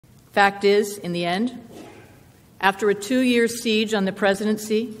Fact is, in the end, after a 2-year siege on the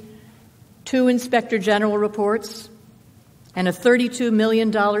presidency, 2 inspector general reports, and a $32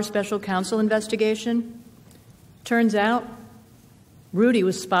 million special counsel investigation, turns out Rudy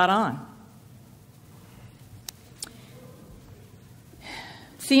was spot on.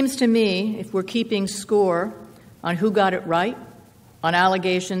 Seems to me, if we're keeping score on who got it right, on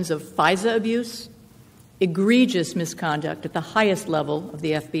allegations of FISA abuse, egregious misconduct at the highest level of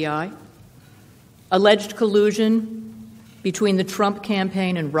the FBI, alleged collusion between the Trump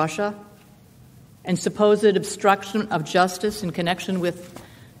campaign and Russia, and supposed obstruction of justice in connection with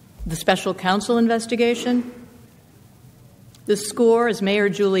the special counsel investigation, the score is Mayor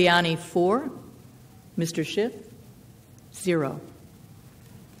Giuliani 4, Mr. Schiff 0.